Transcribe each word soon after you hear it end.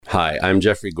Hi, I'm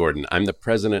Jeffrey Gordon. I'm the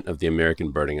president of the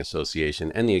American Birding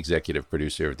Association and the executive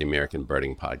producer of the American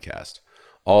Birding Podcast.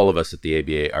 All of us at the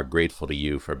ABA are grateful to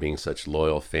you for being such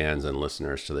loyal fans and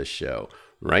listeners to this show.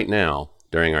 Right now,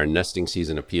 during our nesting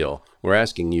season appeal, we're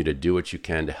asking you to do what you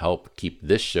can to help keep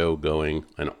this show going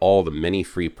and all the many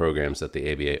free programs that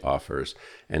the ABA offers,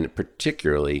 and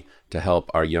particularly to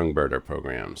help our young birder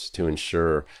programs to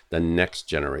ensure the next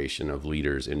generation of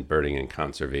leaders in birding and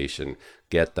conservation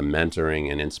get the mentoring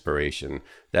and inspiration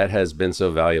that has been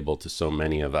so valuable to so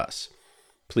many of us.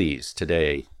 Please,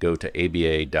 today, go to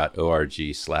aba.org/give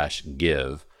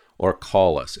or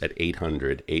call us at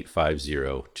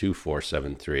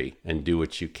 800-850-2473 and do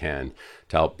what you can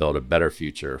to help build a better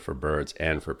future for birds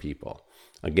and for people.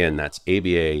 Again, that's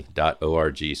aba.org/give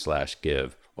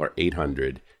or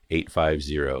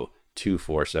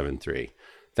 800-850-2473.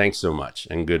 Thanks so much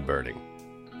and good birding.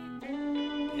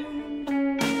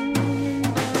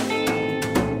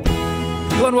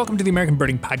 Hello and welcome to the American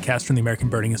Birding Podcast from the American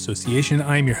Birding Association.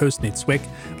 I'm your host, Nate Swick.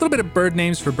 A little bit of bird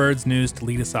names for birds news to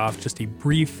lead us off. Just a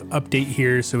brief update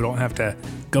here so we don't have to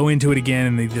go into it again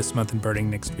in This Month in Birding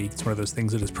next week. It's one of those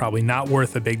things that is probably not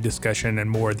worth a big discussion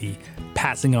and more the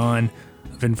passing on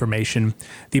of information.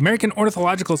 The American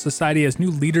Ornithological Society has new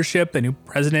leadership, a new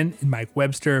president in Mike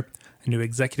Webster, a new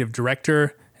executive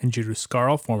director in Judah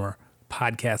Scarl, former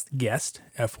podcast guest,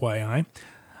 FYI.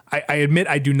 I admit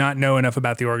I do not know enough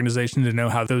about the organization to know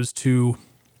how those two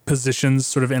positions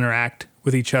sort of interact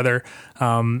with each other,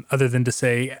 other than to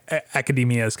say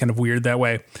academia is kind of weird that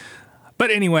way. But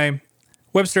anyway,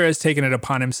 Webster has taken it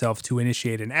upon himself to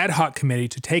initiate an ad hoc committee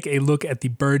to take a look at the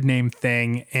bird name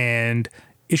thing and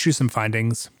issue some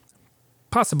findings,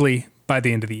 possibly by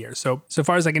the end of the year. So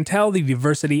far as I can tell, the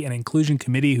Diversity and Inclusion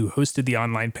Committee, who hosted the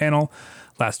online panel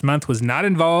last month, was not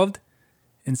involved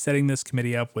in setting this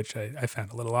committee up, which I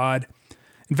found a little odd.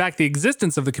 In fact, the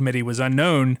existence of the committee was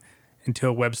unknown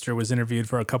until Webster was interviewed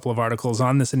for a couple of articles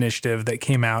on this initiative that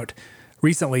came out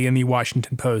recently in the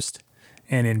Washington Post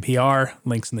and NPR.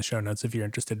 Links in the show notes if you're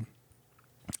interested.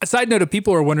 A side note, if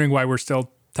people are wondering why we're still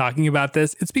talking about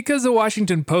this, it's because the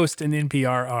Washington Post and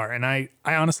NPR are, and I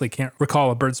honestly can't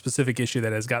recall a bird-specific issue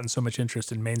that has gotten so much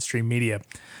interest in mainstream media,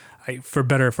 for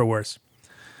better or for worse.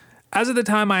 As of the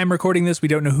time I am recording this, we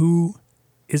don't know who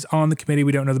is on the committee.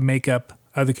 We don't know the makeup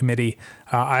of the committee.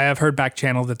 I have heard back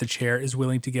channel that the chair is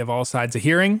willing to give all sides a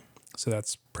hearing, so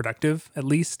that's productive, at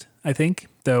least, I think,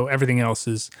 though everything else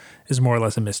is more or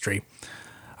less a mystery.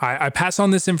 I pass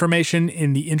on this information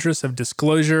in the interest of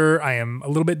disclosure. I am a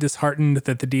little bit disheartened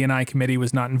that the D&I committee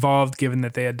was not involved, given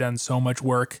that they had done so much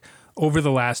work over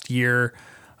the last year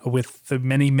with the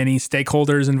many, many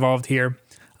stakeholders involved here.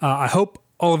 I hope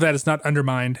all of that is not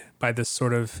undermined by this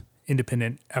sort of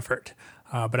independent effort.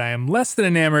 But I am less than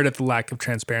enamored at the lack of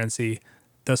transparency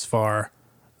thus far.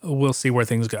 We'll see where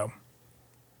things go.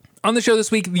 On the show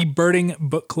this week, the Birding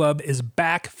Book Club is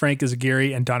back. Frank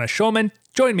Izaguirre and Donna Schulman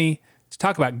join me to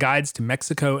talk about guides to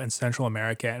Mexico and Central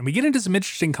America. And we get into some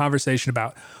interesting conversation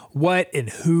about what and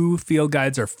who field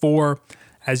guides are for,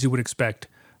 as you would expect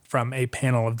from a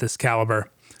panel of this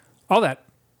caliber. All that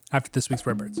after this week's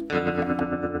Rare Birds.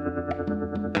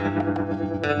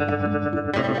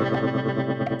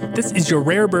 This is your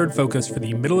Rare Bird Focus for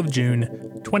the middle of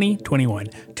June 2021.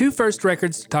 Two first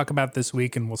records to talk about this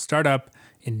week, and we'll start up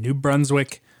in New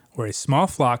Brunswick, where a small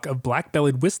flock of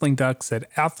black-bellied whistling ducks at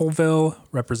Atholville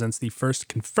represents the first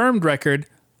confirmed record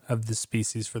of this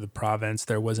species for the province.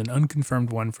 There was an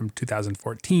unconfirmed one from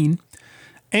 2014,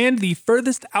 and the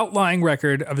furthest outlying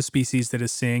record of a species that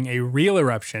is seeing a real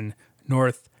eruption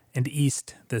north and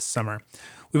east this summer.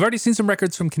 We've already seen some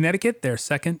records from Connecticut, their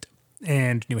second,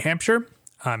 and New Hampshire.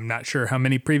 I'm not sure how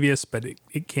many previous, but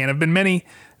it can't have been many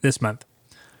this month.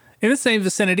 In the same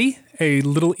vicinity, a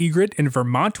little egret in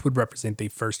Vermont would represent the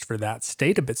first for that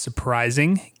state. A bit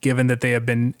surprising, given that they have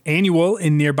been annual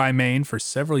in nearby Maine for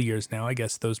several years now. I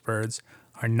guess those birds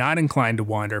are not inclined to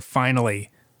wander. Finally,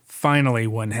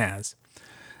 one has.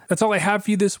 That's all I have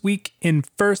for you this week in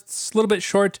firsts. A little bit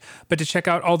short, but to check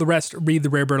out all the rest, read the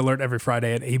Rare Bird Alert every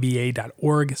Friday at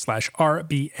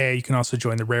aba.org/RBA. You can also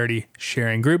join the Rarity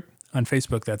Sharing Group on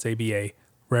Facebook. That's ABA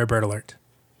Rare Bird Alert.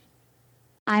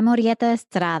 I'm Orietta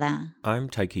Estrada. I'm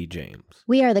Tyke James.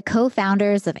 We are the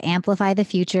co-founders of Amplify the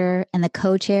Future and the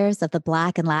co-chairs of the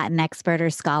Black and Latinx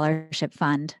Birder Scholarship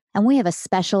Fund. And we have a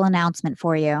special announcement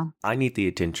for you. I need the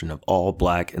attention of all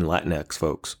Black and Latinx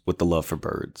folks with the love for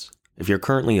birds. If you're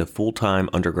currently a full-time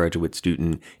undergraduate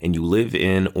student and you live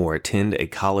in or attend a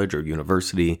college or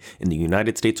university in the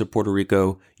United States or Puerto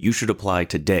Rico, you should apply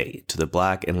today to the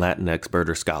Black and Latinx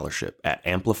Birder Scholarship at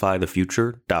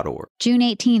amplifythefuture.org. June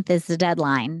 18th is the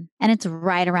deadline, and it's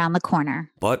right around the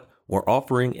corner. But we're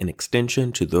offering an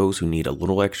extension to those who need a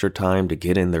little extra time to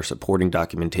get in their supporting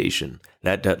documentation.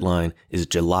 That deadline is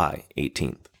July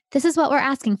 18th. This is what we're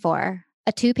asking for: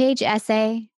 a 2-page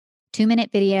essay,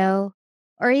 2-minute video,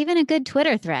 or even a good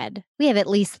Twitter thread. We have at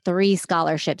least 3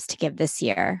 scholarships to give this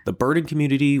year. The birding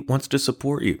community wants to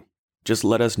support you. Just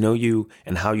let us know you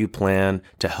and how you plan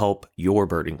to help your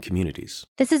birding communities.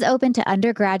 This is open to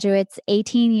undergraduates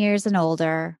 18 years and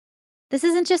older. This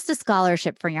isn't just a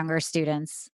scholarship for younger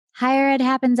students. Higher ed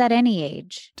happens at any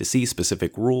age. To see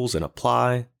specific rules and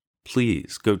apply,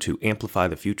 please go to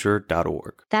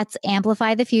amplifythefuture.org. That's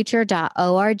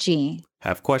amplifythefuture.org.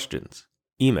 Have questions?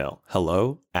 Email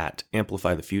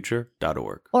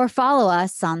hello@amplifythefuture.org. Or follow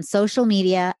us on social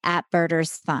media at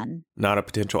BirdersFun. Not a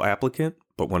potential applicant,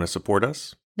 but want to support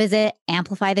us? Visit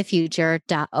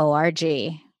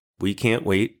amplifythefuture.org. We can't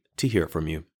wait to hear from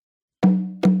you.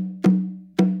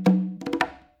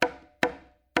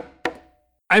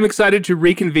 I'm excited to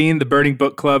reconvene the Birding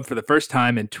Book Club for the first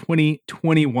time in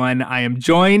 2021. I am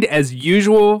joined, as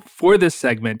usual, for this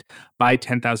segment by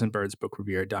 10,000 Birds book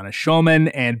reviewer Donna Schulman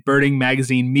and Birding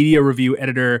Magazine media review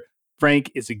editor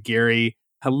Frank Izagiri.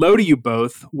 Hello to you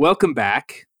both. Welcome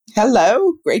back.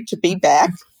 Hello. Great to be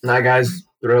back. Hi, guys.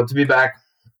 Thrilled to be back.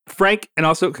 Frank, and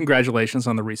also congratulations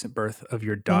on the recent birth of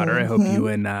your daughter. I hope you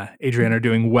and Adrienne are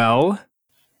doing well.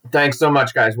 Thanks so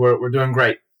much, guys. We're doing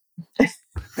great.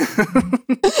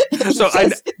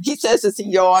 He says as he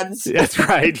yawns. That's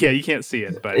right. Yeah, you can't see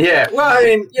it, but yeah. Well, I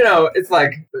mean, it's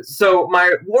like, so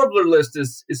my warbler list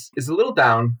is a little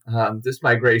down this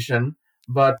migration,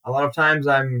 but a lot of times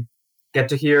get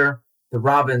to hear the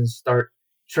robins start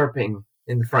chirping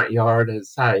in the front yard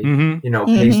as I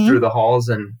pace through the halls,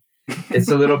 and it's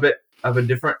a little bit of a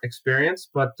different experience,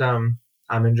 but I'm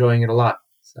enjoying it a lot.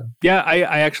 So yeah,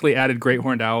 I actually added great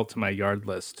horned owl to my yard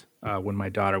list when my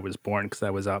daughter was born because I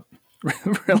was up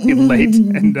really late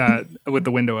and with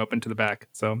the window open to the back.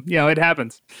 So yeah, it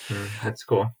happens. That's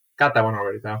cool. Got that one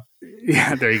already though.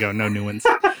 Yeah, there you go. No new ones.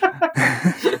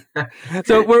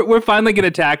 So we're finally going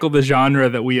to tackle the genre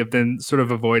that we have been sort of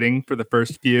avoiding for the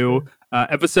first few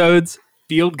episodes: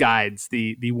 field guides,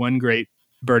 the one great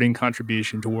birding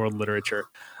contribution to world literature.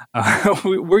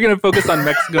 We're going to focus on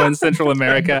Mexico and Central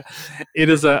America. It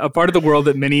is a part of the world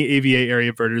that many ABA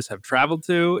area birders have traveled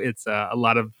to. It's a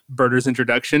lot of birders'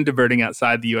 introduction to birding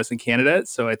outside the U.S. and Canada.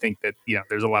 So I think that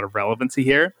there's a lot of relevancy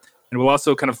here. And we'll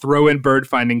also kind of throw in bird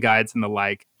finding guides and the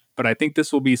like. But I think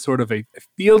this will be sort of a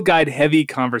field guide heavy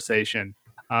conversation.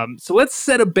 So let's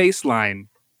set a baseline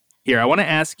here. I want to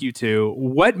ask you two,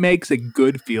 what makes a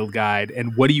good field guide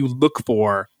and what do you look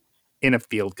for in a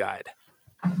field guide?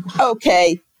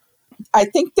 Okay. I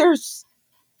think there's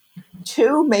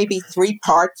 2, maybe 3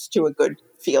 parts to a good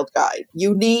field guide.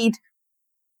 You need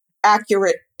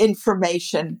accurate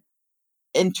information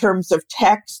in terms of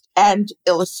text and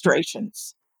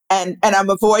illustrations. And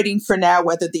I'm avoiding for now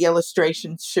whether the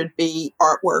illustrations should be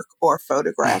artwork or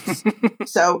photographs.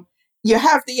 So you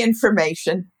have the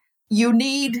information. You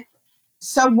need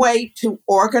some way to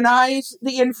organize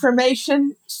the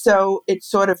information so it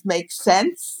sort of makes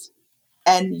sense.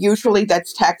 And usually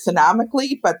that's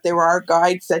taxonomically, but there are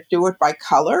guides that do it by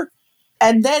color.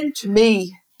 And then to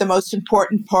me, the most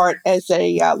important part as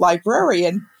a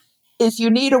librarian is you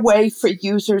need a way for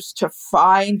users to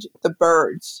find the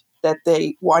birds that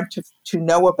they want to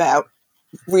know about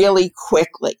really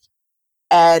quickly.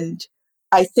 And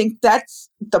I think that's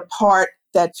the part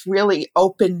that's really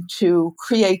open to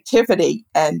creativity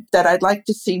and that I'd like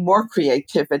to see more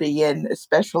creativity in,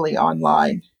 especially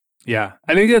online. Yeah,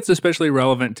 I think that's especially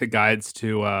relevant to guides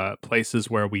to places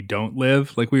where we don't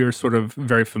live. Like we were sort of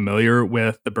very familiar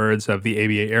with the birds of the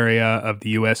ABA area of the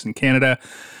US and Canada.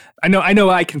 I know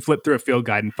I can flip through a field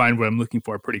guide and find what I'm looking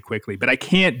for pretty quickly, but I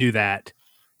can't do that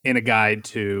in a guide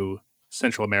to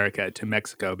Central America, to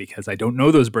Mexico, because I don't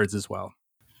know those birds as well.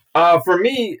 For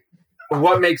me,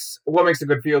 what makes a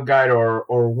good field guide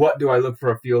or what do I look for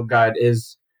a field guide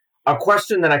is a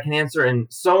question that I can answer in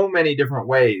so many different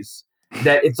ways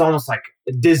that it's almost like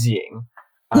dizzying.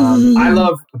 I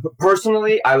love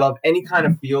any kind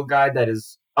of field guide that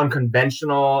is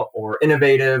unconventional or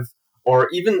innovative or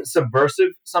even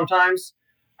subversive sometimes.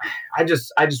 I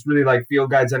just really like field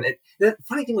guides. And the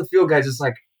funny thing with field guides is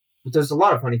like, there's a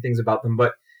lot of funny things about them,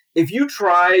 but if you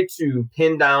try to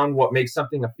pin down what makes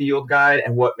something a field guide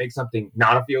and what makes something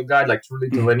not a field guide, like to really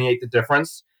delineate the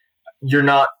difference, you're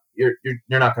not you're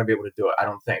not going to be able to do it. I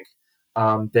don't think.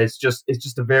 It's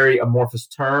just a very amorphous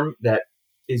term that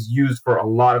is used for a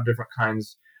lot of different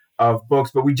kinds of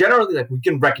books, but we generally we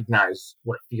can recognize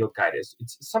what a field guide is.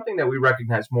 It's something that we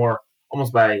recognize more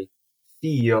almost by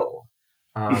feel.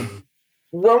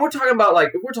 When we're talking about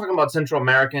if we're talking about Central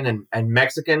American and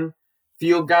Mexican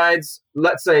field guides,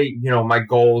 let's say my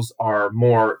goals are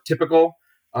more typical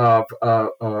of a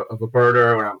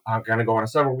birder, and I'm going to go on a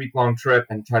several week-long trip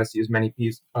and try to see as many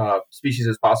species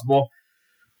as possible.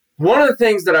 One of the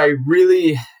things that I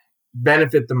really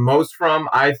benefit the most from,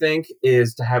 I think,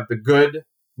 is to have the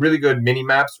really good mini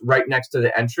maps right next to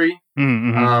the entry.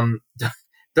 Mm-hmm.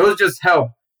 Those just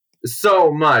help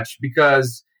so much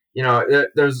because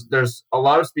there's a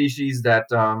lot of species that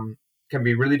can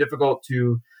be really difficult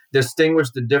to distinguish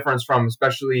the difference from,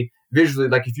 especially visually.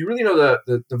 Like if you really know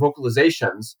the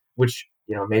vocalizations, which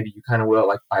maybe you kind of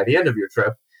will by the end of your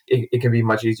trip, it can be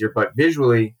much easier. But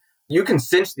visually, you can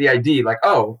cinch the ID.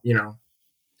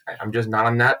 I'm just not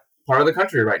on that part of the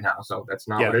country right now, so that's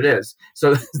not what it is.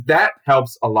 So that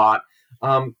helps a lot.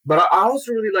 But I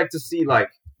also really like to see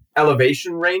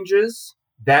elevation ranges.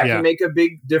 That can make a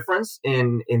big difference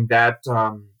in that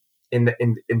in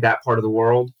that part of the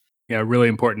world. Yeah, really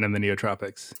important in the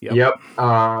neotropics. Yep.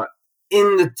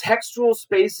 In the textual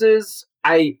spaces,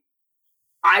 I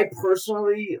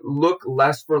personally look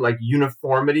less for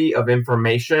uniformity of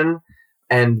information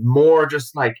and more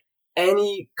just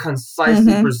any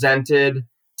concisely presented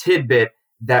tidbit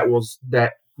that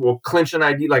will clinch an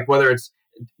ID, whether it's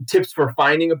tips for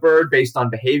finding a bird based on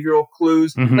behavioral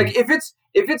clues.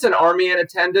 If it's an army ant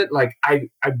attendant, I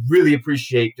really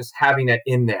appreciate just having that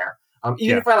in there.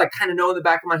 Even if I kind of know in the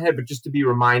back of my head, but just to be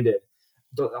reminded,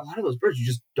 a lot of those birds, you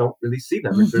just don't really see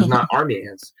them if there's not army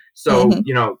ants. So,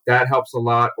 that helps a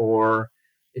lot. Or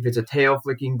if it's a tail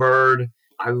flicking bird,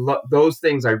 I love those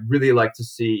things. I really like to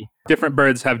see. Different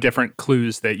birds have different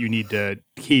clues that you need to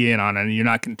key in on, and you're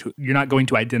not going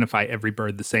to identify every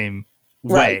bird the same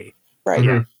way. Right.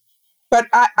 Yeah. But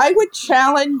I would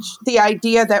challenge the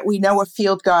idea that we know a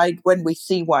field guide when we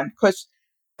see one, because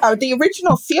the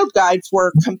original field guides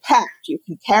were compact. You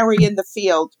can carry in the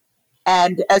field.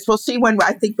 And as we'll see when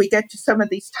I think we get to some of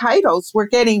these titles, we're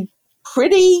getting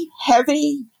pretty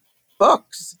heavy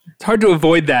books. It's hard to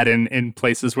avoid that in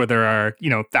places where there are,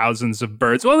 thousands of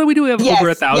birds. Well, we do have over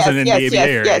 1,000 in the ABA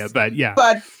area, but yeah.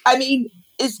 But I mean,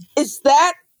 is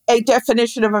that a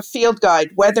definition of a field guide,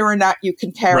 whether or not you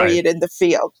can carry it in the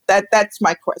field? That's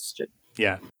my question.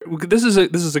 Yeah. This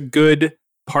is a good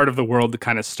part of the world to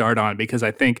kind of start on, because I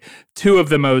think two of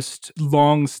the most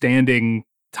long-standing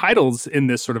titles in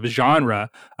this sort of genre,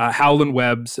 Howland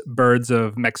Webb's Birds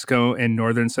of Mexico and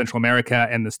Northern Central America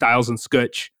and the Stiles and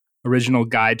Scutch Original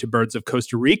Guide to Birds of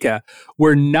Costa Rica,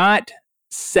 were not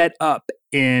set up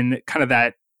in kind of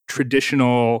that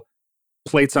traditional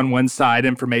plates on one side,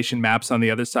 information maps on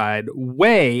the other side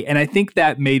way. And I think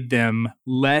that made them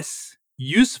less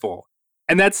useful.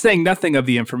 And that's saying nothing of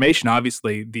the information.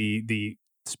 Obviously, the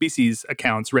species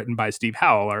accounts written by Steve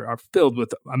Howell are filled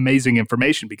with amazing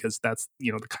information, because that's,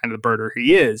 the kind of birder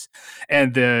he is.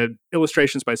 And the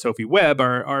illustrations by Sophie Webb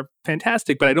are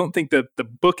fantastic, but I don't think that the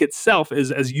book itself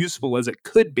is as useful as it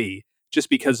could be, just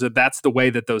because that's the way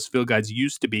that those field guides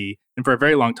used to be. And for a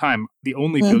very long time, the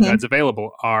only field guides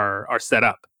available are set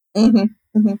up. I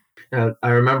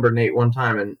remember, Nate, one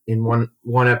time in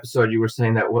one episode, you were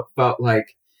saying that what felt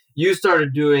like you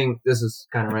started doing, this is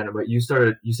kind of random, but you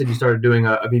said you started doing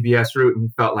a BBS route, and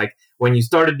you felt like when you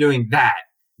started doing that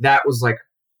was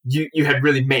you had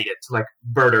really made it to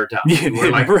birderdom. You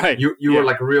were right. You were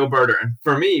a real birder. And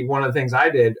for me, one of the things I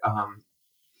did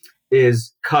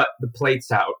is cut the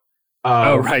plates out.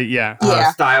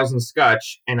 Stiles and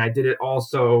Scutch, and I did it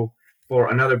also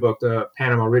for another book, the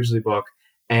Panama Ridgely book,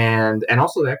 and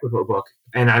also the Ecuador book,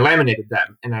 and I laminated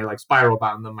them and I spiral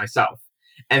bound them myself.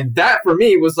 And that for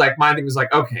me was my thing was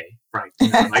okay, Frank,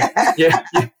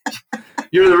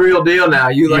 you're the real deal now.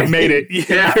 You made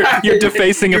it. You're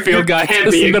defacing a field guide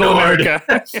to Middle America.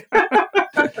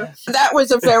 That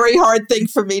was a very hard thing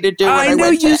for me to do when I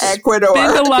went to Ecuador. You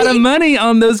spend a lot of money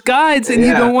on those guides, and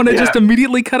you don't want to just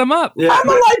immediately cut them up. Yeah. I'm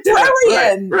a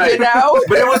librarian, right.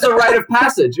 But it was a rite of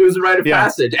passage.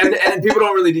 Passage, and people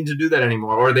don't really need to do that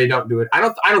anymore, or they don't do it. I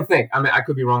don't think. I mean, I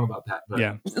could be wrong about that.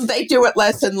 But. They do it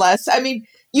less and less. I mean,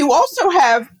 you also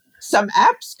have some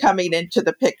apps coming into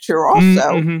the picture,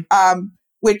 also,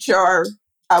 which are.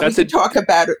 We can talk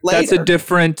about it later. That's a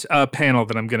different panel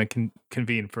that I'm going to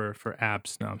convene for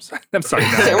apps. No, I'm sorry. No.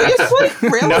 Seriously?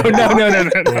 Really? No,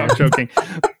 I'm joking.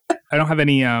 I don't have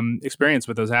any experience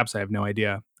with those apps. I have no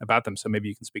idea about them, so maybe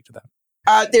you can speak to that.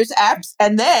 There's apps,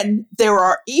 and then there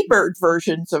are eBird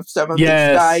versions of some of these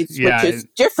guides, which is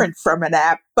different from an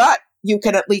app, but you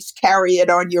can at least carry it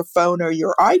on your phone or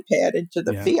your iPad into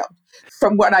the field.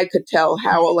 From what I could tell,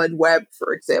 Howell and Webb,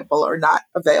 for example, are not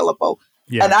available.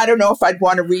 Yeah. And I don't know if I'd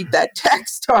want to read that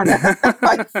text on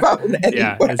my phone anyway.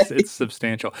 Yeah, it's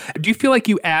substantial. Do you feel like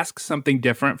you ask something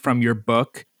different from your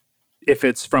book if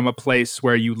it's from a place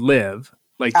where you live?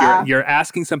 Like you're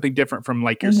asking something different from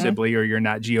like your Sibley or your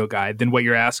Nat Geo guide than what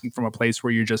you're asking from a place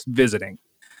where you're just visiting,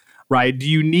 right? Do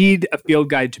you need a field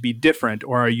guide to be different,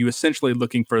 or are you essentially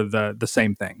looking for the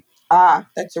same thing?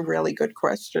 That's a really good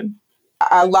question.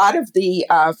 A lot of the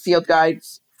field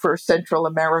guides for Central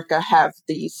America have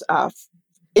these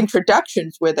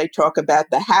introductions where they talk about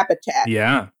the habitat.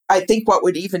 Yeah. I think what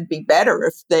would even be better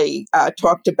if they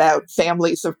talked about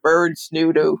families of birds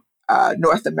new to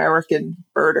North American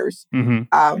birders.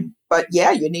 But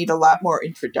yeah, you need a lot more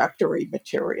introductory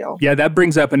material. Yeah, that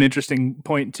brings up an interesting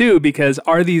point too, because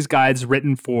are these guides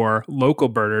written for local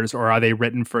birders or are they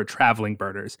written for traveling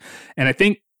birders? And I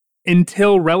think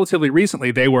until relatively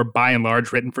recently, they were by and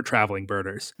large written for traveling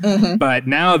birders. But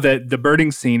now that the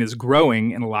birding scene is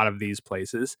growing in a lot of these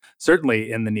places,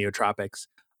 certainly in the neotropics,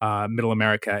 Middle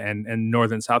America and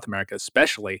Northern South America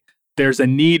especially, there's a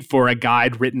need for a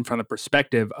guide written from the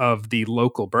perspective of the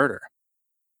local birder.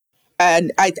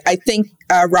 And I think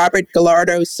Robert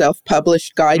Gallardo's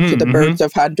self-published Guide to the Birds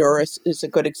of Honduras is a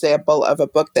good example of a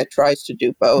book that tries to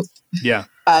do both. Yeah.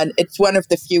 And it's one of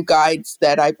the few guides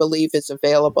that I believe is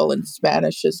available in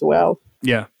Spanish as well.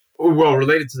 Yeah. Well,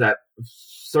 related to that,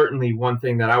 certainly one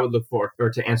thing that I would look for, or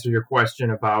to answer your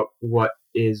question about what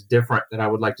is different that I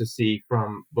would like to see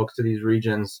from books to these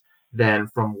regions than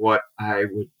from what I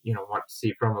would, want to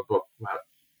see from a book about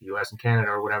the U.S. and Canada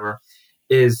or whatever,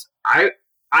 is I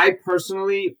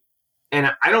personally,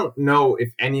 and I don't know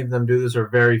if any of them do this or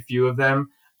very few of them,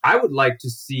 I would like to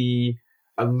see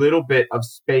a little bit of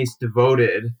space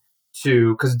devoted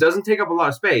to, because it doesn't take up a lot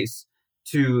of space,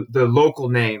 to the local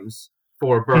names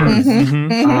for birds.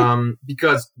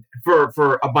 Because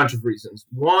for a bunch of reasons.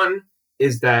 One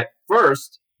is that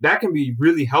first, that can be a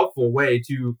really helpful way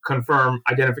to confirm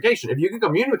identification. If you can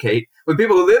communicate with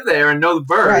people who live there and know the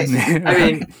birds, right. I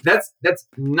mean, that's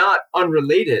not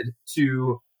unrelated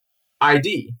to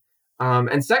ID.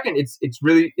 And second, it's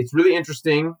really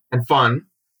interesting and fun.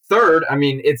 Third, I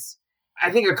mean,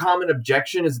 I think a common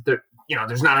objection is that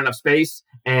there's not enough space,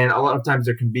 and a lot of times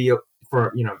there can be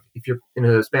if you're in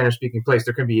a Spanish-speaking place,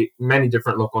 there can be many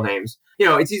different local names.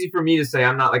 It's easy for me to say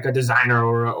I'm not like a designer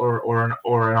or an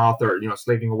author,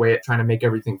 slaving away at trying to make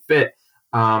everything fit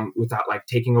without like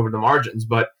taking over the margins.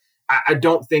 But I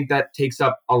don't think that takes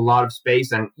up a lot of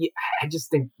space, and I just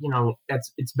think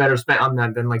it's better spent on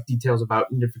that than like details about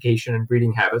nidification and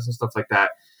breeding habits and stuff like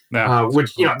that. Yeah,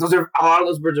 which those are a lot of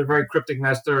those birds are very cryptic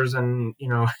nesters and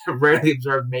rarely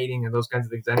observed mating and those kinds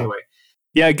of things anyway.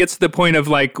 Yeah, it gets to the point of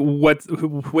like,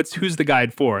 who's the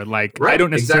guide for? Like, right, I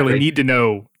don't necessarily need to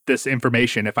know this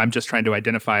information if I'm just trying to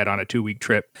identify it on a 2-week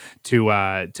trip to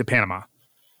Panama.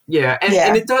 Yeah,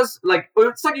 and it does, like,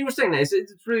 it's like you were saying, it's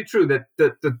really true that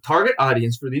the target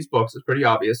audience for these books is pretty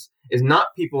obvious, is not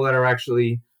people that are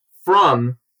actually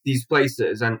from these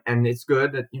places, and it's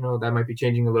good that, that might be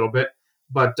changing a little bit.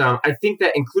 But I think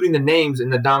that including the names in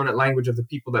the dominant language of the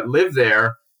people that live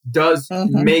there does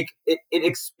make it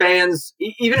expands,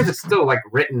 even if it's still like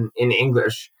written in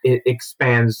English, it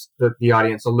expands the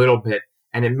audience a little bit,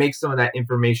 and it makes some of that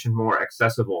information more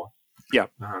accessible. Yeah.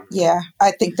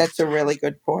 I think that's a really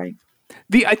good point.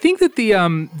 I think that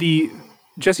the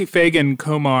Jesse Fagan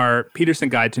Komar Peterson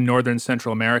Guide to Northern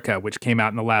Central America, which came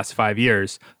out in the last 5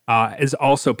 years, is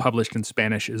also published in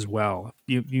Spanish as well.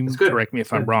 You correct me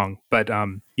if I'm wrong, but I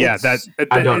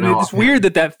don't know. It's weird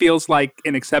that feels like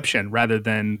an exception rather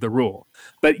than the rule.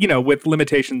 But with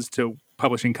limitations to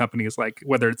publishing companies, like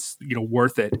whether it's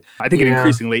worth it, I think it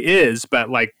increasingly is. But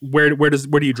like, where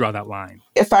do you draw that line?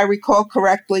 If I recall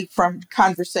correctly from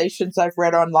conversations I've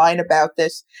read online about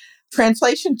this,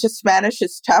 translation to Spanish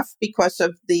is tough because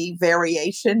of the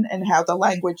variation in how the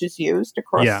language is used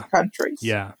across the countries.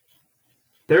 Yeah.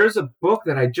 There's a book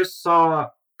that I just saw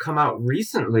come out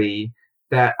recently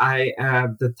that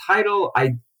the title,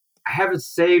 I have it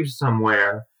saved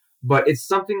somewhere, but it's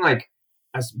something like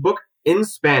a book in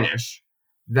Spanish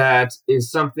that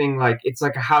is something like, it's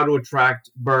like a how to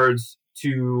attract birds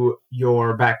to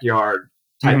your backyard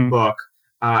type book.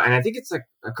 And I think it's like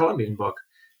a Colombian book.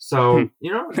 So,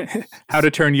 how to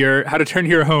turn your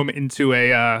home into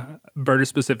a birder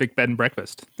specific bed and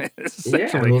breakfast.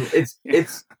 Essentially. Yeah, I mean,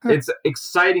 it's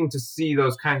exciting to see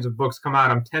those kinds of books come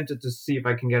out. I'm tempted to see if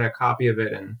I can get a copy of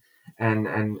it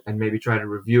and maybe try to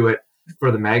review it.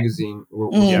 for the magazine.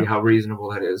 We'll see how reasonable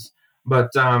that is. But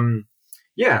I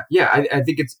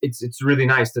think it's really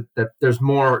nice that there's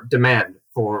more demand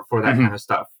for that kind of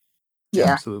stuff.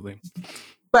 Yeah, absolutely.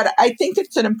 But I think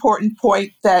it's an important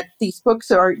point that these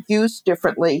books are used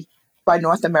differently by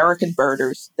North American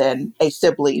birders than a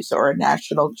Sibley's or a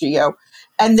National Geo.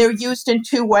 And they're used in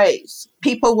two ways.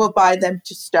 People will buy them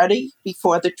to study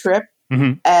before the trip,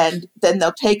 and then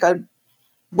they'll take them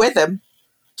with them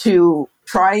to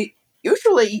try.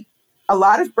 Usually, a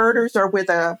lot of birders are with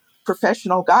a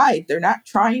professional guide. They're not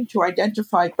trying to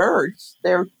identify birds.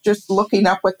 They're just looking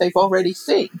up what they've already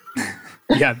seen.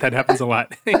 Yeah, that happens a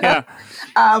lot. Yeah.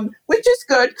 Which is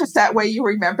good because that way you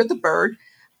remember the bird.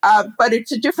 But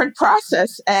it's a different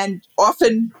process. And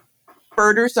often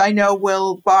birders I know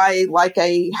will buy like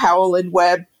a Howell and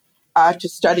Webb to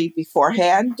study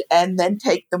beforehand and then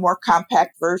take the more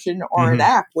compact version or an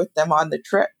app with them on the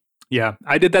trip. Yeah,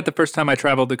 I did that the first time I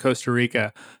traveled to Costa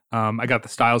Rica. I got the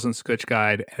Styles and Scutch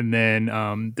guide. And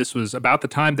then this was about the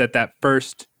time that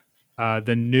first,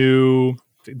 the new...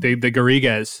 The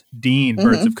Garrigues Dean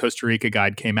Birds of Costa Rica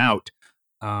guide came out,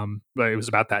 but it was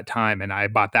about that time, and I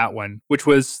bought that one, which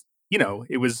was,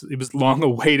 it was long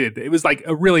awaited. It was like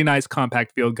a really nice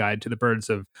compact field guide to the birds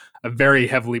of a very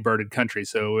heavily birded country.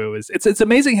 So it's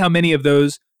amazing how many of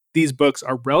these books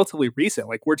are relatively recent.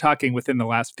 Like we're talking within the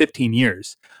last 15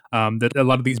 years, that a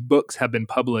lot of these books have been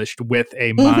published with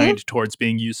a mind towards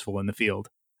being useful in the field,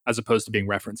 as opposed to being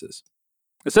references.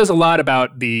 It says a lot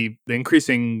about the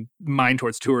increasing mind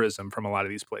towards tourism from a lot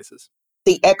of these places.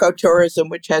 The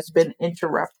ecotourism, which has been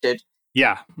interrupted.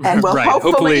 Yeah. And will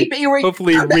hopefully be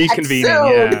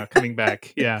reconvening. Coming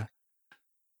back. Yeah.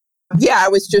 Yeah, I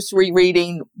was just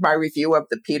rereading my review of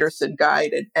the Peterson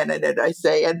guide, and in it I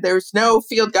say, and there's no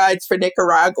field guides for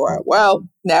Nicaragua. Well,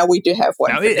 now we do have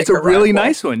one. Now, it's Nicaragua. A really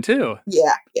nice one, too.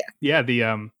 Yeah. Yeah, the,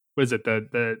 what is it?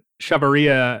 The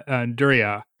Chavarria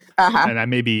Duria. And I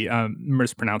may be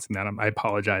mispronouncing that. I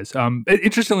apologize.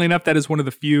 Interestingly enough, that is one of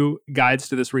the few guides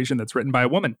to this region that's written by a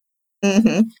woman.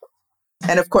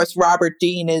 And of course, Robert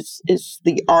Dean is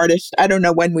the artist. I don't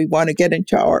know when we want to get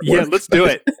into artwork. Yeah, let's do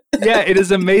it. Yeah, it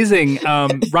is amazing.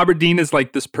 Robert Dean is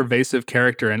like this pervasive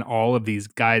character in all of these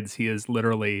guides. He is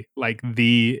literally like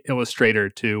the illustrator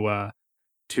to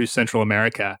Central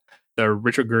America. The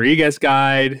Richard Garrigues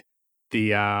guide.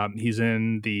 He's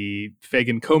in the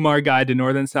Fagan Comar guide to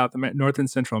North and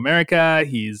Central America.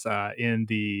 He's in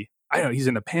the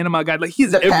Panama guide. Like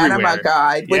he's everywhere. Panama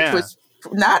guide, which was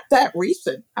not that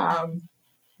recent.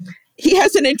 He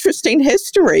has an interesting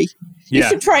history. You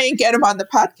should try and get him on the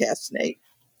podcast, Nate.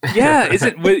 Yeah, is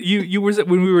it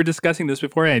when we were discussing this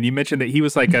beforehand? You mentioned that he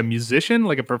was like a musician,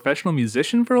 like a professional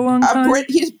musician for a long time.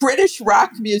 He's British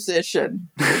rock musician.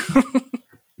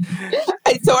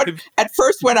 I thought at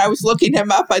first when I was looking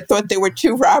him up, I thought there were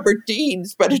two Robert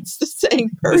Deans, but it's the same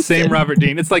person. The same Robert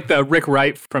Dean. It's like the Rick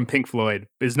Wright from Pink Floyd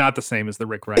is not the same as the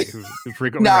Rick Wright who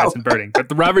frequently writes in birding. But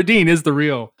the Robert Dean is the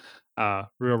real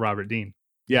Robert Dean.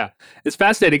 Yeah, it's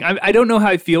fascinating. I don't know how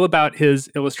I feel about his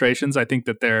illustrations. I think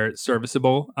that they're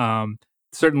serviceable.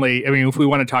 Certainly, I mean, if we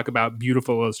want to talk about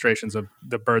beautiful illustrations of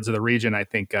the birds of the region, I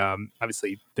think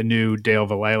obviously the new Dale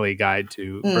Vallely guide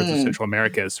to birds of Central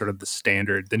America is sort of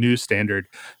the new standard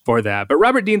for that. But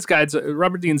Robert Dean's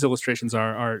illustrations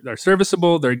are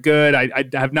serviceable. They're good. I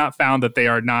have not found that they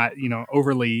are not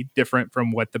overly different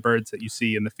from what the birds that you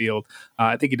see in the field.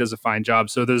 I think he does a fine job.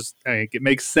 So it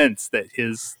makes sense that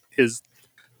his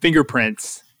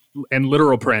fingerprints and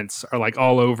literal prints are like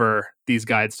all over these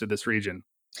guides to this region.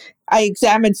 I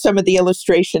examined some of the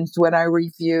illustrations when I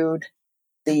reviewed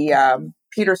the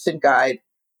Peterson guide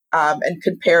and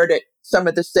compared some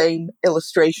of the same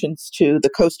illustrations to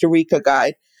the Costa Rica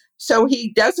guide. So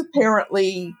he does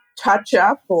apparently touch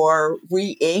up or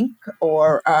re-ink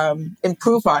or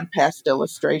improve on past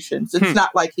illustrations. It's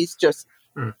not like he's just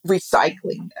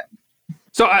recycling them.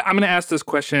 So I'm going to ask this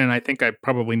question, and I think I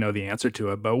probably know the answer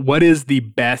to it, but what is the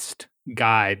best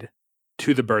guide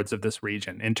to the birds of this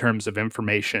region in terms of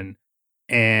information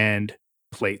and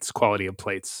quality of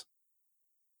plates?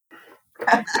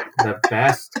 The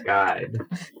best guide.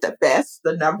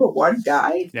 The number one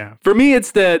guide? Yeah. For me,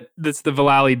 it's the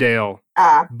Vallely Dale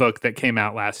book that came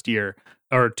out last year,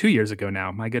 or 2 years ago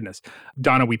now. My goodness.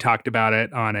 Donna, we talked about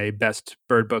it on a best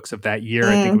bird books of that year.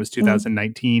 I think it was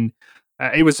 2019.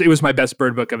 It was my best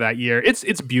bird book of that year.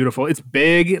 It's beautiful. It's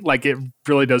big. Like it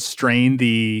really does strain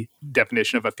the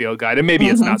definition of a field guide. And maybe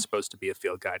it's not supposed to be a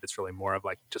field guide. It's really more of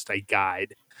like just a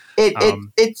guide. It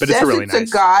says it's a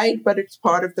guide, but it's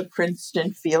part of the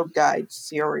Princeton Field Guide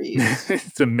series.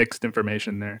 It's a mixed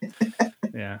information there.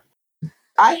 Yeah.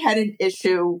 I had an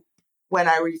issue when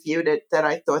I reviewed it that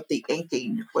I thought the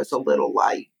inking was a little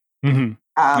light. Mm-hmm.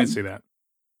 I see that.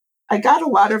 I got a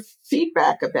lot of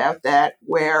feedback about that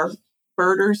where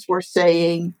birders were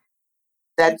saying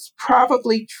that's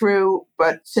probably true,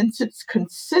 but since it's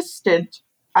consistent,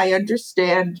 I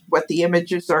understand what the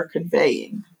images are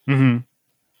conveying. Mm-hmm.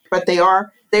 But they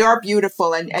are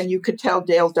beautiful, and you could tell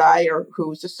Dale Dyer,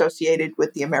 who's associated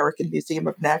with the American Museum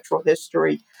of Natural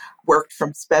History, worked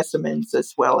from specimens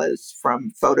as well as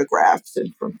from photographs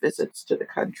and from visits to the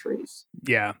countries.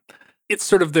 Yeah. It's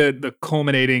sort of the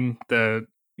culminating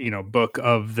book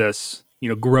of this,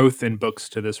 growth in books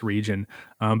to this region.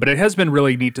 But it has been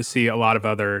really neat to see a lot of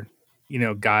other,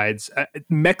 guides.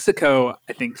 Mexico,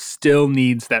 I think, still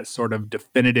needs that sort of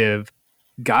definitive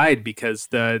guide, because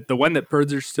the one that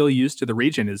birds are still used to the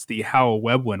region is the Howell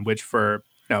Webb one, which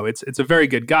it's a very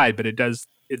good guide, but it just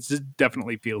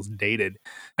definitely feels dated.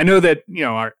 I know that,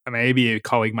 my ABA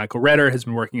colleague Michael Redder has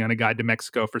been working on a guide to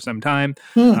Mexico for some time.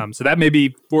 So that may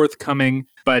be forthcoming,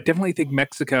 but definitely think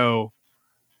Mexico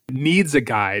needs a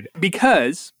guide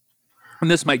because, and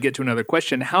this might get to another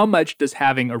question, how much does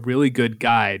having a really good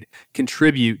guide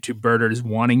contribute to birders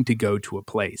wanting to go to a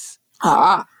place?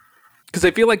 Because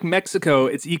I feel like Mexico,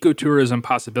 its ecotourism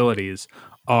possibilities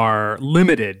are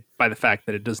limited by the fact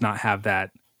that it does not have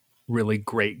that really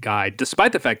great guide,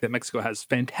 despite the fact that Mexico has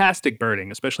fantastic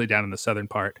birding, especially down in the southern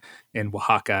part in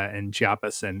Oaxaca and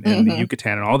Chiapas and the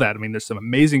Yucatan and all that. I mean, there's some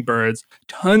amazing birds,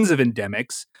 tons of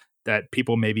endemics that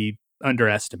people maybe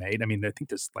underestimate. I mean, I think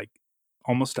there's like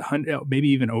almost 100, maybe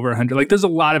even over 100. Like there's a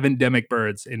lot of endemic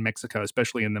birds in Mexico,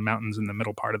 especially in the mountains in the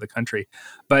middle part of the country.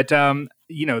 But,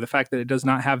 the fact that it does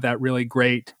not have that really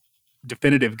great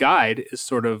definitive guide is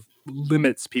sort of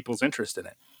limits people's interest in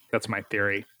it. That's my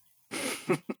theory.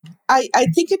 I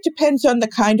think it depends on the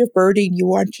kind of birding you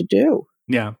want to do.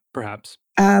 Yeah, perhaps.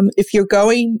 If you're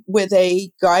going with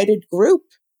a guided group,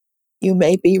 you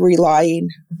may be relying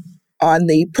on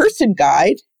the person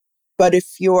guide. But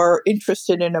if you're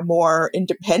interested in a more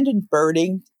independent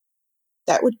birding,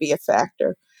 that would be a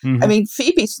factor. I mean,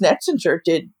 Phoebe Snetzinger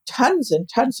did tons and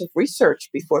tons of research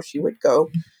before she would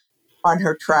go on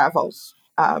her travels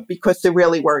because there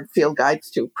really weren't field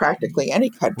guides to practically any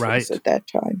countries at that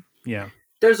time. Yeah.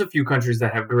 There's a few countries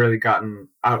that have really gotten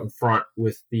out in front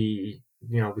with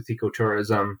with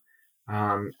ecotourism.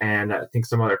 And I think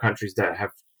some other countries that have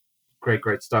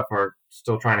great stuff are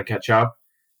still trying to catch up,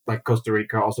 like Costa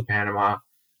Rica, also Panama,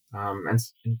 and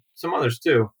some others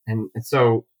too. And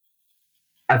so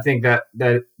I think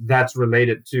that's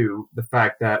related to the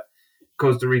fact that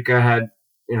Costa Rica had,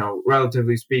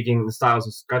 relatively speaking, the Styles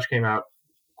of Skutch came out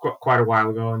quite a while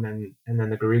ago, and then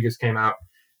the Garrigas came out.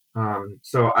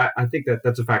 So I think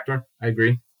that's a factor. I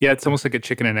agree. Yeah, it's almost like a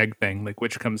chicken and egg thing. Like,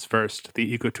 which comes first,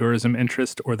 the ecotourism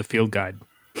interest or the field guide?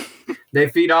 They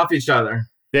feed off each other.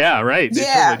 Yeah, right. They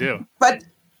totally do. But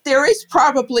there is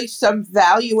probably some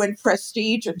value and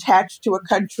prestige attached to a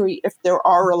country if there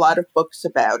are a lot of books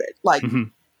about it. Like,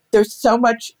 there's so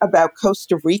much about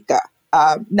Costa Rica,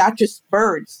 not just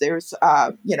birds. There's,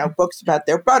 books about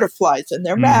their butterflies and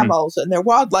their mammals and their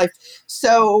wildlife.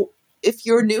 So if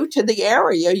you're new to the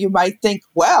area, you might think,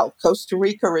 well, Costa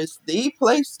Rica is the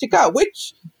place to go,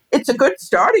 which it's a good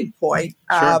starting point.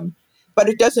 Sure. But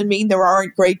it doesn't mean there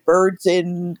aren't great birds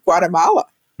in Guatemala.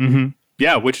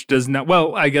 Yeah, which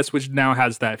now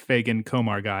has that Fagan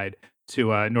Comar guide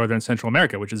to Northern Central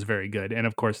America, which is very good. And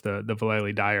of course, the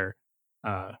Vallely Dyer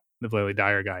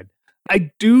guide.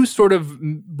 I do sort of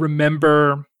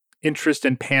remember interest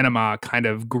in Panama kind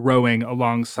of growing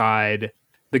alongside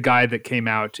the guide that came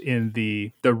out in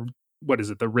the what is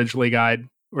it, the Ridgely guide?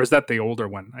 Or is that the older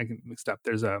one? I get mixed up.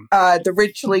 There's the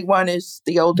Ridgely one is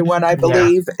the older one, I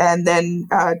believe. Yeah. And then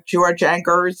George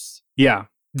Anger's. Yeah,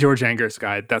 George Anger's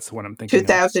guide. That's the one I'm thinking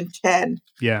 2010. Of.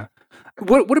 Yeah.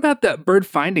 What about the bird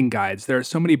finding guides? There are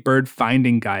so many bird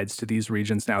finding guides to these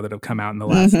regions now that have come out in the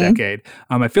last decade.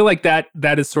 I feel like that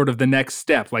is sort of the next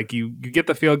step. Like you get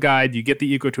the field guide, you get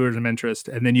the ecotourism interest,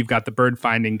 and then you've got the bird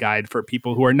finding guide for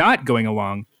people who are not going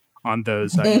along on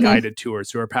those guided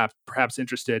tours, who are perhaps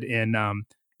interested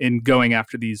in going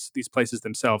after these places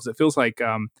themselves. It feels like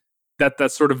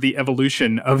that's sort of the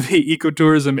evolution of the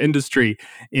ecotourism industry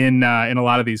in a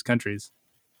lot of these countries.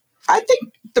 I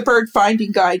think the bird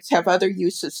finding guides have other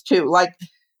uses too. Like,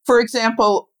 for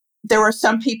example, there are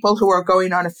some people who are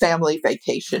going on a family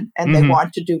vacation and they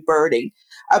want to do birding.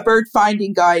 A bird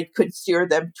finding guide could steer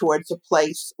them towards a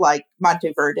place like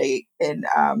Monteverde in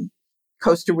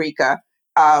Costa Rica,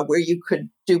 where you could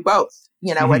do both,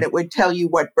 and it would tell you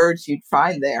what birds you'd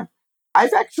find there.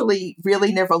 I've actually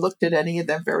really never looked at any of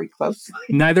them very closely.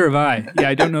 Neither have I. Yeah,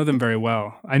 I don't know them very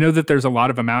well. I know that there's a lot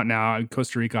of them out now.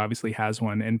 Costa Rica obviously has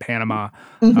one, and Panama,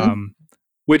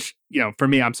 which, for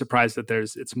me, I'm surprised that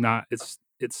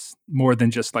it's more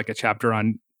than just like a chapter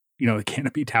on, the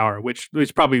Canopy Tower, which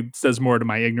probably says more to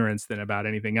my ignorance than about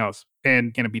anything else.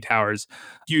 And Canopy Tower's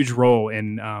huge role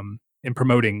in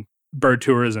promoting bird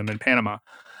tourism in Panama.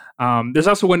 There's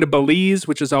also one to Belize,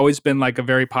 which has always been like a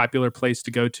very popular place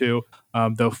to go to,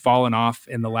 though fallen off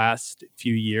in the last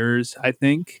few years, I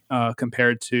think,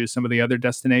 compared to some of the other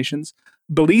destinations.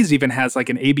 Belize even has like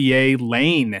an ABA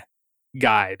lane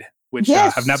guide, which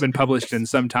have not been published in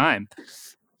some time.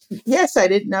 Yes, I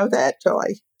didn't know that till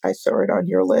I saw it on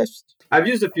your list. I've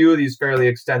used a few of these fairly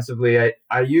extensively.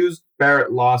 I used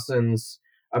Barrett Lawson's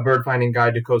A Bird Finding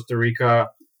Guide to Costa Rica.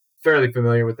 Fairly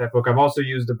familiar with that book. I've also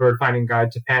used The Bird Finding Guide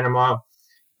to Panama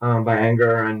by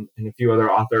Anger and a few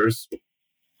other authors.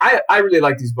 I really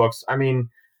like these books. I mean,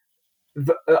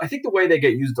 I think the way they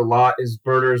get used a lot is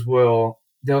birders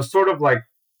they'll sort of like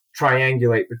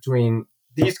triangulate between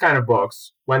these kind of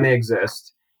books when they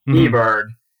exist, eBird,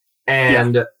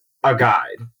 and a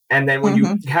guide. And then when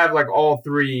you have like all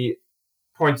three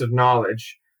points of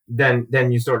knowledge, then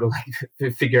you sort of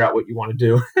like figure out what you want to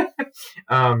do.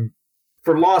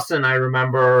 For Lawson, I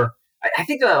remember, I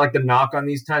think that like the knock on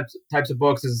these types of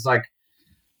books is like,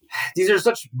 these are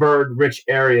such bird-rich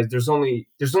areas. There's only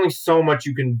so much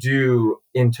you can do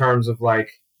in terms of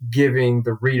like giving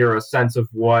the reader a sense of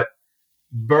what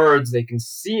birds they can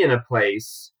see in a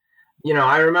place.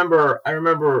 I remember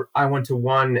I went to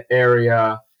one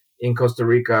area in Costa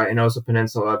Rica, in Osa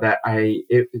Peninsula, that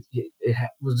it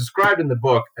was described in the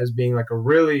book as being like a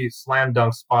really slam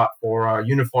dunk spot for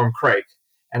uniform crake.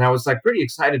 And I was like pretty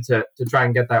excited to try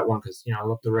and get that one because, I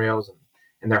love the rails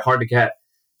and they're hard to get.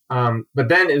 But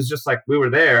then it was just like we were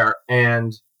there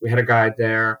and we had a guide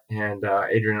there and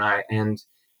Adrian and I, and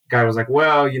the guy was like,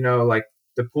 well, like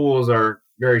the pools are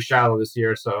very shallow this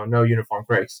year, so no uniform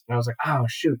crakes. And I was like, oh,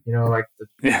 shoot, like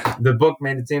the book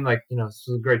made it seem like, this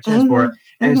was a great chance for it.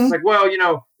 And it's just like, well,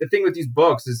 the thing with these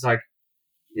books is like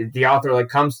the author like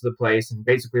comes to the place and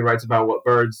basically writes about what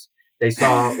birds they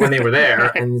saw when they were there,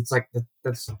 and it's like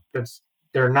that's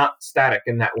they're not static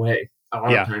in that way a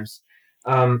lot of times.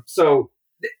 So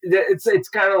it's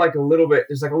kind of like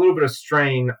there's like a little bit of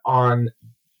strain on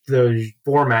the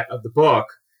format of the book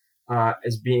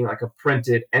as being like a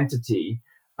printed entity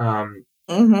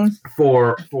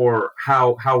for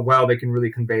how well they can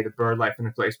really convey the bird life in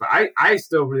a place. But I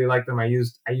still really like them. I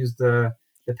used the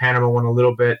Panama one a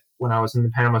little bit when I was in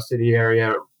the Panama City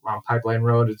area around Pipeline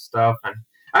Road and stuff, and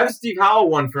I have a Steve Howell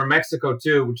one from Mexico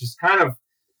too, which is kind of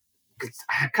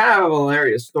a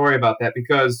hilarious story about that,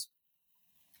 because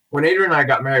when Adrian and I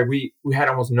got married, we had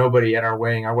almost nobody at our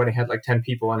wedding. Our wedding had like 10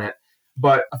 people in it,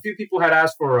 but a few people had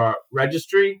asked for a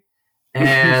registry,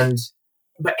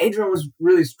 but Adrian was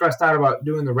really stressed out about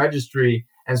doing the registry,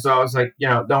 and so I was like,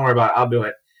 don't worry about it, I'll do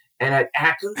it. And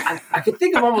I could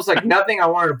think of almost like nothing I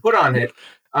wanted to put on it.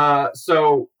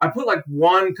 So I put like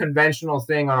one conventional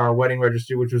thing on our wedding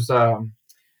registry, which was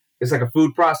it's like a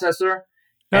food processor.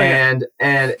 And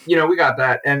we got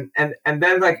that. And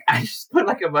then like I just put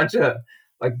like a bunch of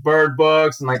like bird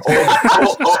books and like old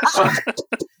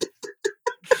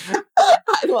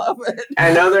I love it.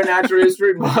 And other natural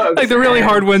history books. Like the really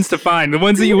hard ones to find, the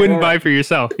ones that you wouldn't buy for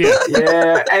yourself. Yeah.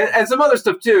 Yeah. And some other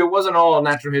stuff too. It wasn't all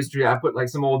natural history. I put like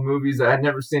some old movies that I'd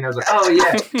never seen. I was like, oh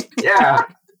yeah. Yeah.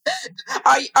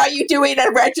 Are you doing a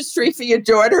registry for your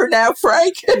daughter now,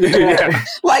 Frank? Yeah.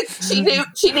 Like she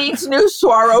needs new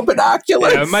Swaro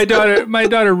binoculars. Yeah, my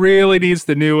daughter really needs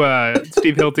the new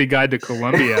Steve Hilty Guide to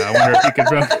Colombia. I wonder if you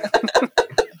could run.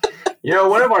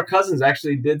 One of our cousins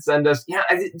actually did send us. Yeah,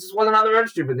 it just wasn't on the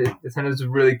registry, but they sent us a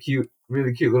really cute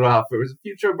little outfit. It was a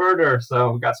future birder,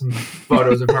 so we got some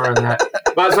photos of her on that.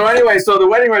 But so anyway, so the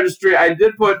wedding registry, I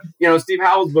did put Steve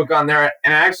Howell's book on there,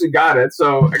 and I actually got it.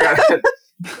 So I got it.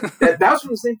 That was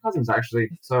from the same cousins, actually.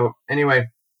 So anyway,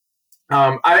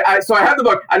 I have the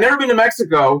book. I've never been to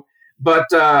Mexico, but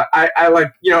I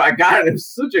got it. It was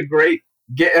such a great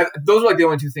gift. Those were like the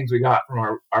only two things we got from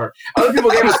our other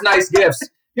people gave us nice gifts.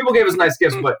 People gave us nice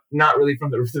gifts, but not really from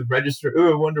the register.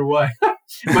 Ooh, I wonder why.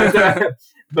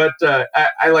 but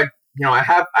I like, I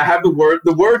have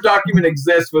the Word document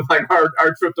exists with like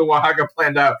our trip to Oaxaca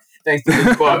planned out thanks to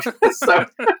this book. So.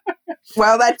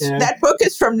 Well, that book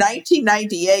is from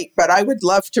 1998, but I would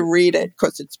love to read it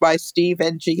because it's by Steve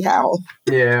N.G. Howell.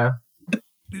 Yeah.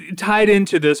 Tied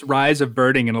into this rise of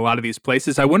birding in a lot of these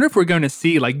places, I wonder if we're going to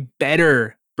see like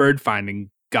better bird finding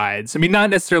guides. I mean, not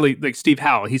necessarily like Steve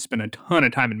Howell. He spent a ton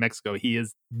of time in Mexico. He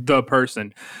is the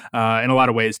person in a lot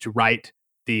of ways to write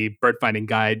the bird finding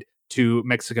guide to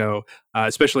Mexico,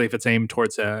 especially if it's aimed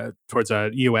towards a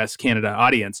U.S. Canada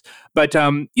audience. But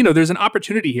there's an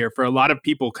opportunity here for a lot of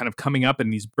people kind of coming up in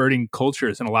these birding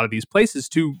cultures in a lot of these places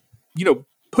to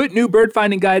put new bird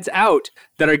finding guides out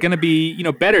that are going to be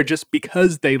better just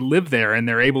because they live there and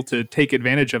they're able to take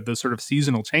advantage of those sort of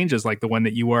seasonal changes like the one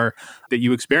that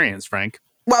you experienced, Frank.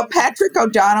 Well, Patrick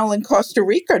O'Donnell in Costa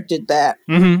Rica did that.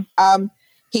 Mm-hmm.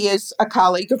 He is a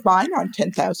colleague of mine on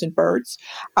 10,000 Birds,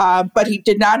 but he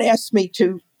did not ask me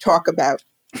to talk about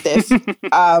this.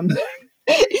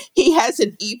 He has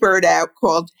an e-bird out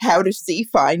called How to See,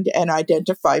 Find, and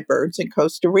Identify Birds in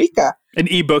Costa Rica. An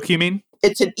e-book, you mean?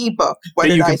 It's an e-book. What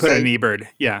did I say? You can put an e-bird,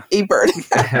 yeah. E-bird.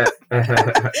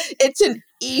 It's an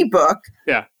e-book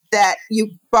that you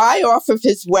buy off of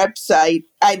his website.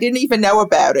 I didn't even know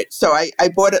about it, so I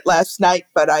bought it last night,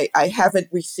 but I haven't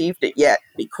received it yet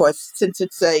because since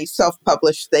it's a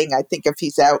self-published thing, I think if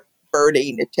he's out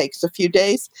birding, it takes a few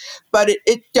days. But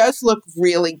it does look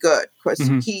really good because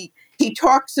he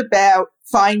talks about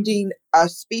finding a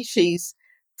species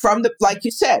from like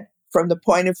you said, from the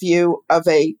point of view of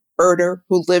a birder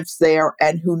who lives there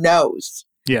and who knows.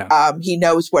 Yeah. He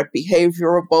knows what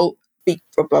behavioral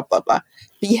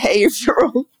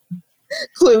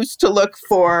clues to look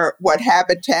for, what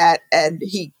habitat, and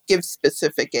he gives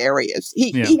specific areas.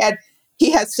 He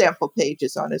has sample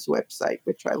pages on his website,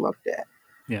 which I looked at.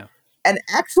 Yeah. And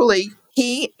actually,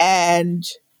 he and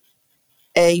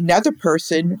another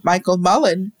person, Michael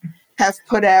Mullen, have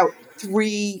put out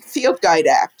 3 field guide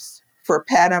apps for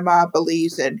Panama,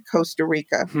 Belize, and Costa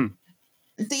Rica.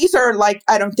 These are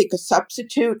I don't think a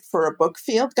substitute for a book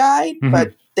field guide,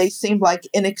 but they seem like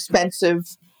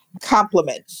inexpensive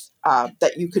complements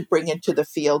that you could bring into the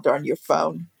field on your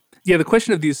phone. Yeah, the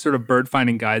question of these sort of bird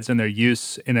finding guides and their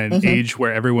use in an age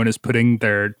where everyone is putting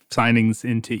their signings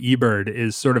into eBird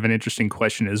is sort of an interesting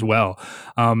question as well.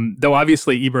 Though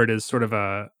obviously eBird is sort of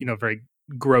a very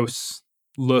gross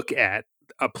look at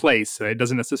a place. It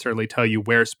doesn't necessarily tell you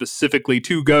where specifically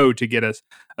to go to get a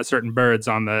certain birds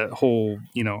on the whole,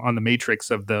 on the matrix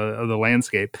of the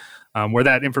landscape, where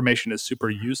that information is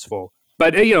super useful.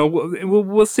 But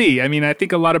we'll see. I mean, I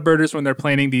think a lot of birders, when they're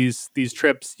planning these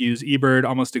trips, use eBird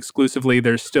almost exclusively.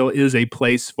 There still is a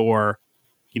place for,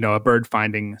 a bird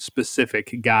finding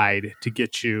specific guide to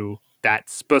get you that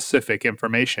specific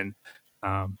information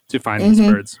to find these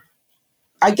birds.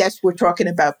 I guess we're talking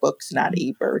about books, not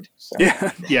eBird. So.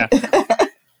 Yeah.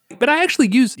 But I actually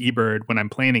use eBird when I'm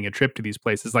planning a trip to these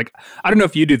places. Like, I don't know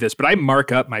if you do this, but I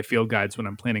mark up my field guides when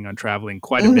I'm planning on traveling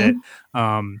quite a bit.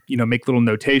 Make little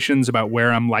notations about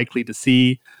where I'm likely to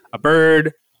see a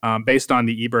bird based on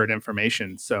the eBird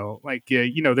information. So,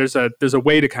 there's a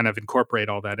way to kind of incorporate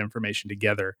all that information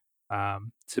together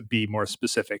to be more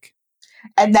specific.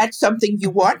 And that's something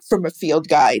you want from a field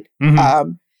guide.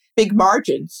 Big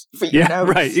margins for your notes. Yeah,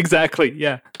 right. Exactly.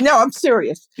 Yeah. No, I'm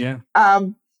serious. Yeah.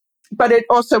 But it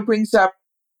also brings up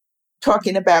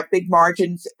talking about big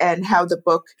margins and how the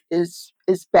book is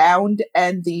bound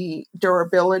and the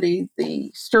durability,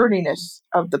 the sturdiness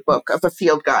of the book, of a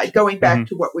field guide. Going back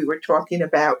to what we were talking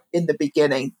about in the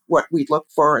beginning, what we look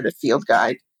for in a field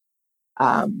guide.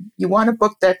 You want a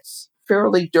book that's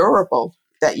fairly durable,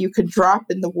 that you can drop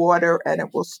in the water and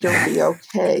it will still be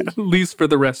okay. At least for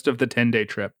the rest of the 10-day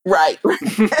trip. Right.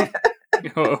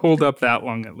 Hold up that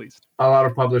long at least. A lot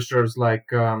of publishers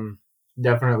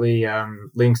definitely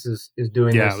Lynx is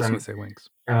doing this. Yeah, I was going to say Lynx.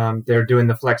 They're doing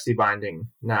the flexi binding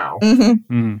now.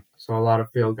 So a lot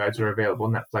of field guides are available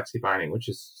in that flexi binding, which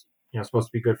is supposed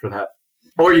to be good for that.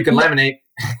 Or you can laminate.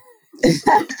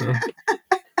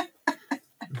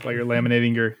 While you're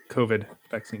laminating your COVID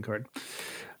vaccine card.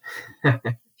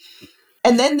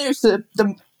 And then there's the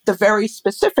very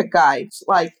specific guides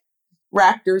like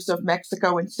Raptors of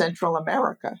Mexico and Central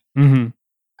America,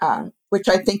 which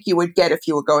I think you would get if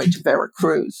you were going to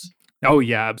Veracruz. Oh,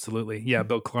 yeah, absolutely. Yeah,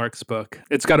 Bill Clark's book.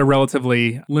 It's got a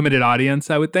relatively limited audience,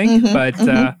 I would think, but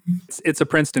it's a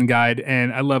Princeton guide,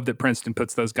 and I love that Princeton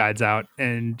puts those guides out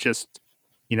and just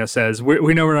says,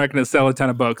 we know we're not going to sell a ton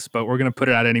of books, but we're going to put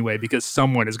it out anyway because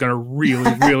someone is going to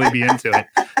really, really be into it.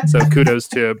 So kudos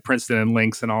to Princeton and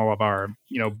Lynx and all of our,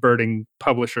 birding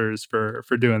publishers for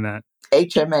doing that.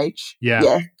 HMH.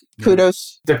 Yeah.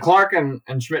 Kudos. The Clark and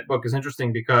Schmidt book is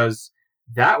interesting because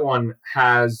that one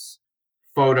has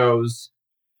photos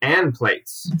and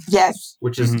plates. Yes.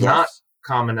 Which is not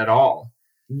common at all.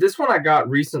 This one I got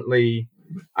recently.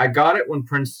 I got it when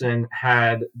Princeton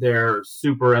had their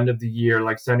super end of the year,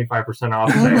 75% off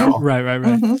sale.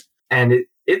 Right. And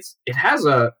it has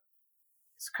a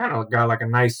it's kind of got like a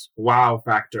nice wow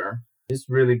factor. It's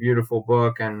a really beautiful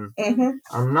book, and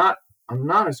I'm not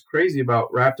as crazy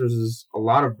about raptors as a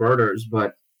lot of birders,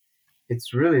 but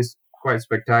it's really quite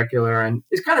spectacular. And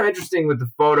it's kind of interesting with the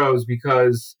photos,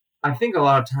 because I think a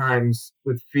lot of times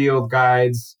with field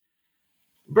guides,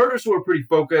 birders who are pretty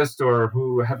focused or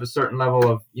who have a certain level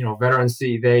of,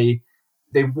 veterancy,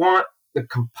 they want the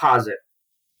composite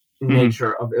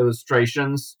nature of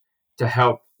illustrations to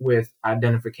help with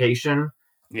identification.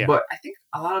 Yeah. But I think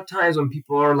a lot of times when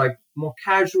people are like more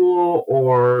casual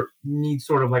or need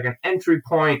sort of like an entry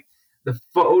point, the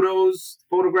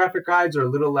photographic guides are a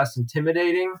little less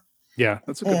intimidating. Yeah,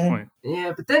 that's a good point.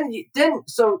 Yeah, but then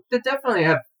so they definitely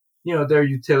have, their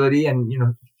utility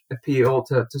and, appeal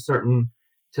to certain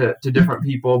to different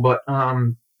people. But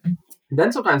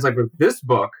then sometimes, like with this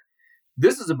book,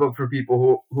 this is a book for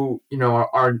people who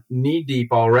are knee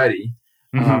deep already,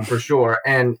 for sure.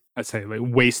 And I'd say like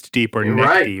waist deep or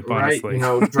neck deep, honestly.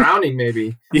 Drowning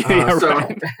maybe.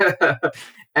 Right.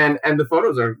 and the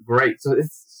photos are great. So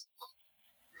it's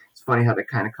funny how that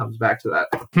kind of comes back to that.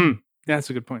 Yeah,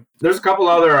 that's a good point. There's a couple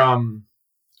other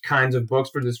kinds of books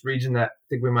for this region that I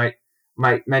think we might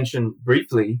mention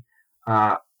briefly.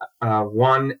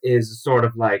 One is sort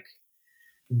of like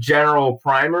general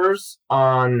primers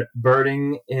on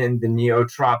birding in the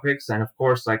neotropics, and of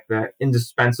course, like the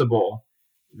indispensable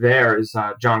there is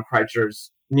John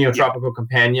Kreitcher's Neotropical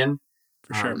Companion.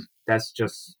 For sure. That's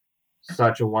just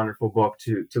such a wonderful book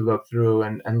to look through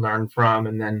and learn from,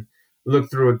 and then look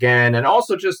through again, and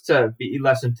also just to be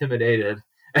less intimidated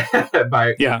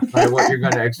by what you're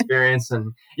going to experience.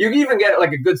 And you can even get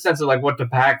like a good sense of like what to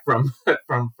pack from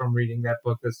reading that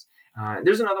book. There's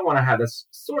another one I had that's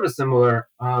sort of similar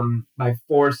by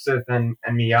Forsyth and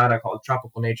Miyata called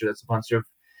Tropical Nature. That's a bunch of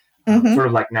sort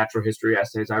of like natural history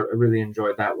essays. I really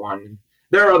enjoyed that one.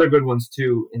 There are other good ones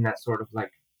too in that sort of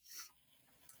like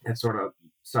that sort of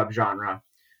subgenre.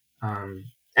 And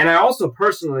I also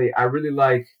personally, I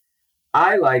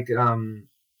like the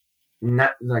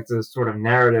sort of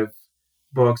narrative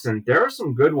books, and there are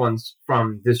some good ones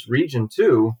from this region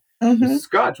too.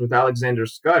 Scutch, with Alexander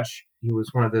Scutch, he was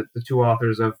one of the two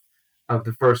authors of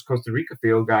the first Costa Rica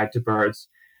field guide to birds,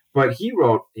 but he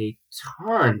wrote a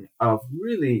ton of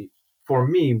really, for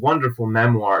me, wonderful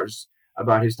memoirs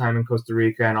about his time in Costa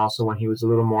Rica, and also when he was a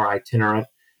little more itinerant.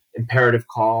 Imperative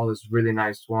Call is a really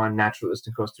nice one. Naturalist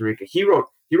in Costa Rica. He wrote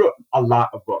a lot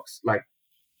of books, like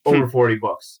over 40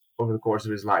 books over the course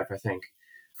of his life, I think.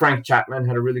 Frank Chapman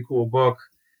had a really cool book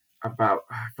about,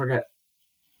 I forget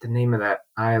the name of that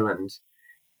island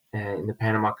in the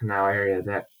Panama Canal area.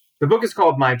 That the book is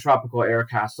called My Tropical Air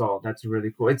Castle. That's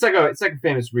really cool. It's like a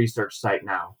famous research site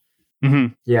now.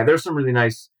 Yeah, there's some really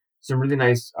nice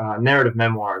narrative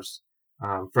memoirs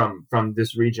from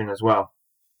this region as well.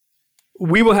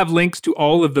 We will have links to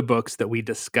all of the books that we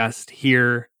discussed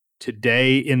here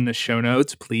today in the show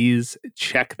notes. Please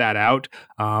check that out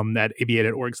at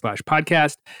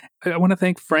aba.org/podcast. I want to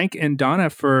thank Frank and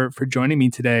Donna for joining me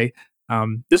today.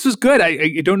 This was good.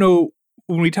 I don't know,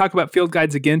 when we talk about field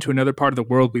guides again to another part of the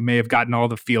world, we may have gotten all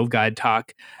the field guide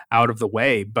talk out of the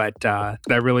way, but I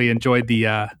really enjoyed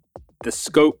the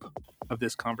scope of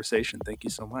this conversation. Thank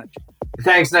you so much.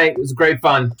 Thanks, Nate. It was great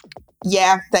fun.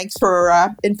 Yeah, thanks for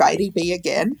inviting me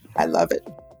again. I love it.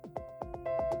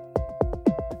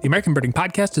 The American Birding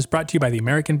Podcast is brought to you by the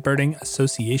American Birding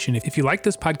Association. If you like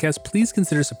this podcast, please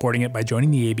consider supporting it by joining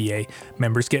the ABA.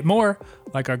 Members get more,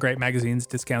 like our great magazines,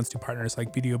 discounts to partners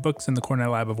like Video Books and the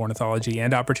Cornell Lab of Ornithology,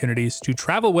 and opportunities to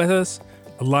travel with us.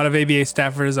 A lot of ABA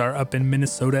staffers are up in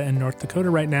Minnesota and North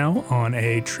Dakota right now on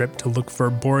a trip to look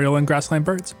for boreal and grassland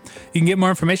birds. You can get more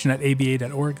information at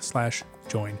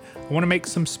aba.org/join. I want to make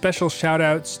some special shout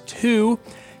outs to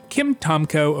Kim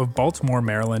Tomko of Baltimore,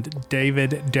 Maryland,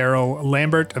 David Darrell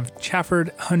Lambert of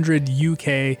Chafford 100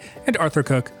 UK, and Arthur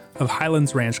Cook of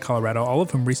Highlands Ranch, Colorado, all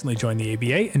of whom recently joined the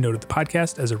ABA and noted the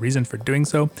podcast as a reason for doing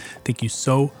so. Thank you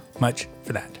so much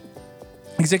for that.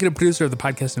 Executive producer of the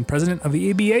podcast and president of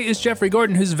the ABA is Jeffrey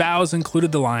Gordon, whose vows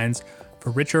included the lines, for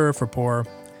richer or for poor,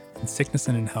 in sickness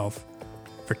and in health,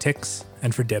 for ticks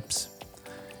and for dips.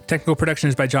 Technical production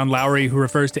is by John Lowry, who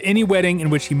refers to any wedding in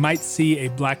which he might see a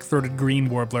black-throated green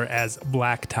warbler as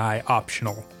black tie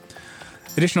optional.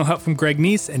 Additional help from Greg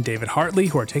Neese and David Hartley,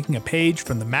 who are taking a page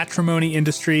from the matrimony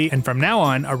industry and from now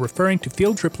on are referring to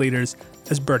field trip leaders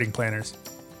as birding planners.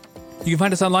 You can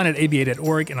find us online at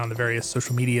aba.org and on the various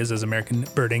social medias as American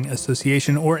Birding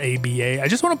Association or ABA. I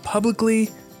just want to publicly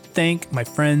thank my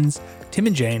friends Tim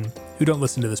and Jane, who don't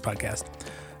listen to this podcast,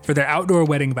 for their outdoor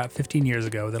wedding about 15 years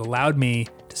ago that allowed me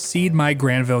to seed my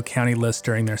Granville County list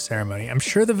during their ceremony. I'm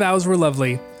sure the vows were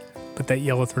lovely, but but that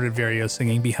yellow-throated vireo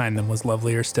singing behind them was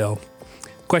lovelier still.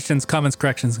 Questions, comments,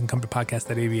 corrections can come to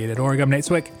podcast@aba.org. I'm Nate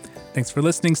Swick. Thanks for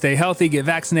listening. Stay healthy, get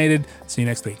vaccinated. See you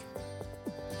next week.